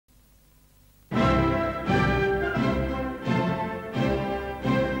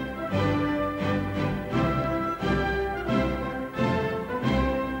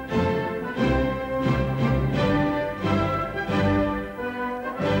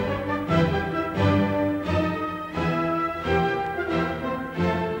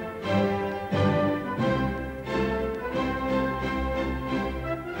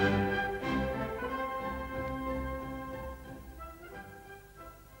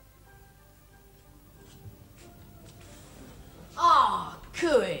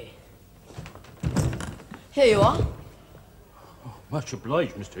Here you are. Oh, much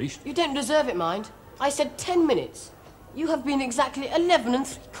obliged, Mr. East. You don't deserve it, mind. I said 10 minutes. You have been exactly 11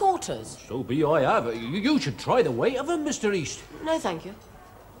 3/4. So be I have. You should try the weight of him, Mr. East. No, thank you.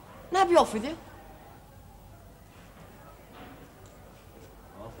 Now be off with you.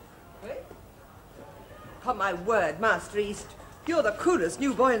 Upon my word, Master East, you're the coolest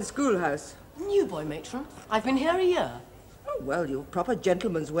new boy in schoolhouse. New boy, matron. I've been here a year. Oh, well, you've proper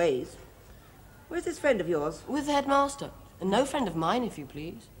gentleman's ways. Where's this friend of yours? With the headmaster. And no friend of mine, if you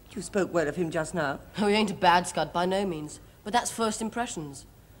please. You spoke well of him just now. Oh, he ain't a bad scud by no means. But that's first impressions.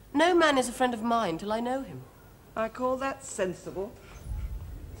 No man is a friend of mine till I know him. I call that sensible.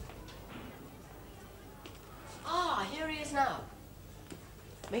 Ah, here he is now.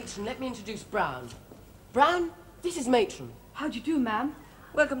 Matron, let me introduce Brown. Brown, this is Matron. How do you do, ma'am?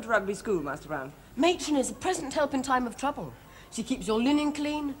 Welcome to Rugby School, Master Brown. Matron is a present help in time of trouble. She keeps your linen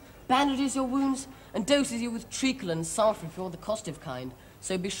clean, bandages your wounds, and doses you with treacle and sulphur if you're the costive kind.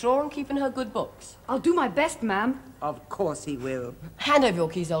 So be sure and keep in her good books. I'll do my best, ma'am. Of course he will. Hand over your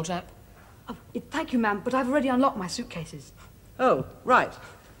keys, old chap. Oh, thank you, ma'am, but I've already unlocked my suitcases. Oh, right.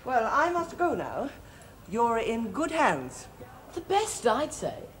 Well, I must go now. You're in good hands. The best, I'd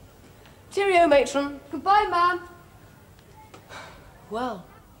say. Cheerio, Matron. Goodbye, ma'am. Well,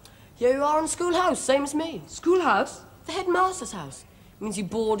 here you are in schoolhouse, same as me. Schoolhouse? The headmaster's house. It means you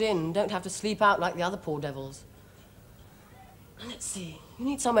board in and don't have to sleep out like the other poor devils. Let's see, you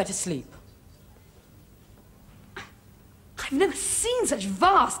need somewhere to sleep. I've never seen such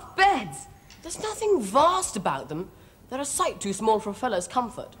vast beds. There's nothing vast about them. They're a sight too small for a fellow's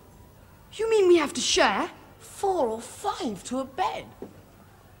comfort. You mean we have to share? 4 or 5 to a bed.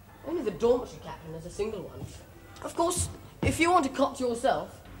 Only the dormitory captain has a single one. Of course, if you want to cot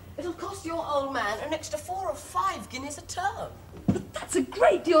yourself, it'll cost your old man an extra 4 or 5 guineas a term. But that's a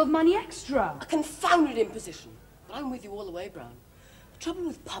great deal of money extra. A confounded imposition. But I'm with you all the way, Brown. The trouble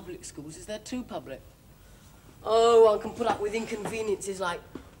with public schools is they're too public. Oh, one can put up with inconveniences like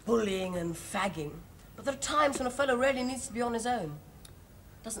bullying and fagging. But there are times when a fellow really needs to be on his own.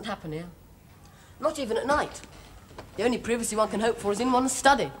 Doesn't happen here. Not even at night. The only privacy one can hope for is in one's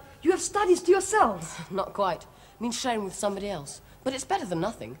study. You have studies to yourselves? Not quite. It means sharing with somebody else. But it's better than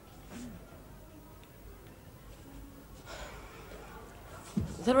nothing.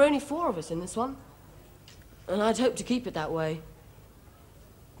 There are only 4 of us in this one. And I'd hope to keep it that way.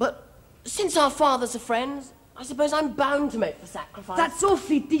 But since our fathers are friends, I suppose I'm bound to make the sacrifice. That's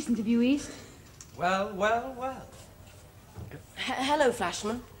awfully decent of you, East. Well, well, well. Hello,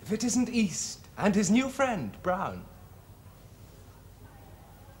 Flashman. If it isn't East and his new friend, Brown.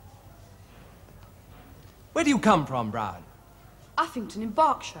 Where do you come from, Brown? Uffington in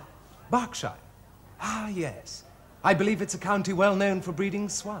Berkshire. Berkshire? Ah, yes. I believe it's a county well known for breeding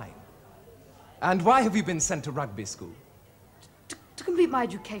swine. And why have you been sent to rugby school? To complete my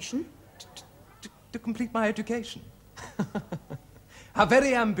education. To complete my education? How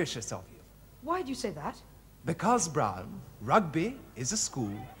very ambitious of you. Why do you say that? Because, Brown, rugby is a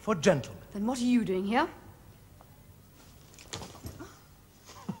school for gentlemen. Then what are you doing here?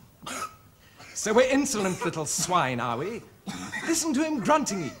 So we're insolent little swine, are we? Listen to him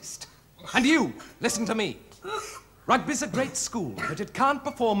grunting, East. And you, listen to me. Rugby's a great school, but it can't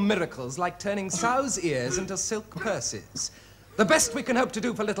perform miracles like turning sows' ears into silk purses. The best we can hope to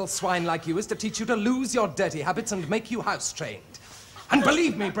do for little swine like you is to teach you to lose your dirty habits and make you house-trained. And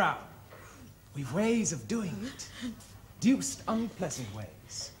believe me, Brown, we've ways of doing it. Deuced unpleasant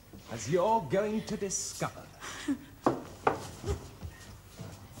ways, as you're going to discover.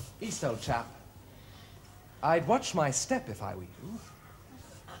 East, old chap, I'd watch my step if I were you.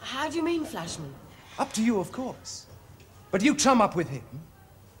 How do you mean, Flashman? Up to you, of course. But you chum up with him,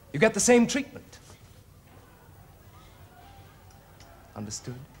 you get the same treatment.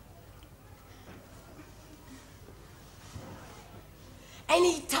 Understood?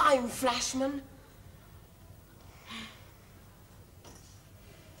 Any time, Flashman.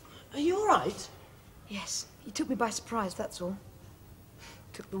 Are you all right? Yes, he took me by surprise, that's all.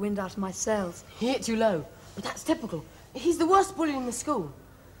 Took the wind out of my sails. He hit you low, but that's typical. He's the worst bully in the school.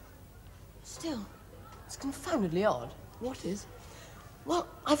 Still, it's confoundedly odd. What is? Well,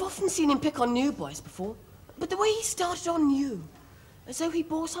 I've often seen him pick on new boys before, but the way he started on you, as though he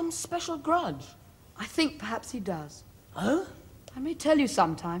bore some special grudge. I think perhaps he does. Oh? I may tell you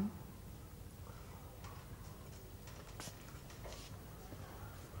sometime.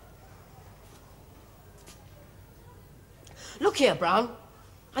 Look here, Brown.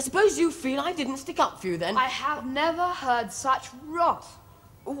 I suppose you feel I didn't stick up for you then. I have never heard such rot.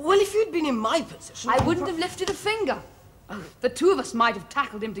 Well, if you'd been in my position... I wouldn't have lifted a finger. Oh, the 2 of us might have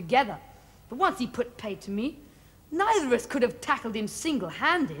tackled him together. But once he put pay to me, neither of us could have tackled him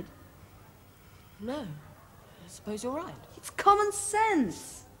single-handed. No, I suppose you're right. It's common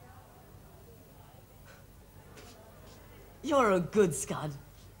sense. You're a good scud.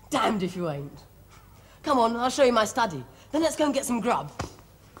 Damned if you ain't. Come on, I'll show you my study. Then let's go and get some grub.